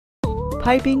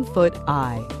Piping foot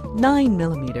eye,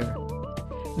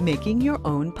 9mm. Making your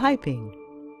own piping.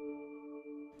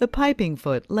 The piping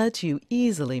foot lets you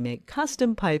easily make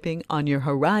custom piping on your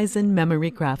Horizon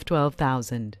Memory Craft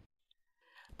 12000.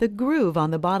 The groove on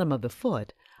the bottom of the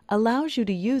foot allows you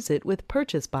to use it with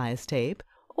purchase bias tape,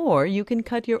 or you can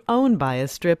cut your own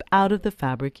bias strip out of the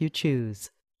fabric you choose.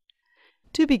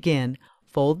 To begin,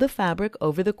 fold the fabric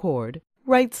over the cord,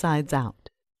 right sides out.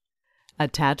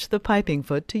 Attach the piping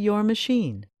foot to your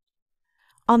machine.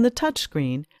 On the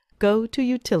touchscreen, go to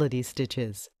Utility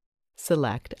Stitches.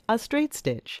 Select a straight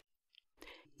stitch.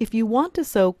 If you want to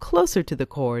sew closer to the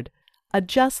cord,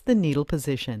 adjust the needle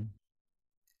position.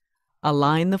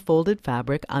 Align the folded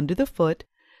fabric under the foot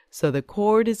so the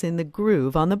cord is in the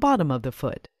groove on the bottom of the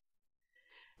foot.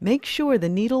 Make sure the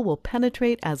needle will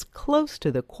penetrate as close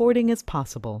to the cording as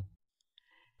possible.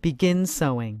 Begin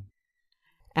sewing.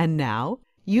 And now,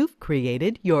 you've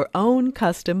created your own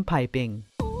custom piping.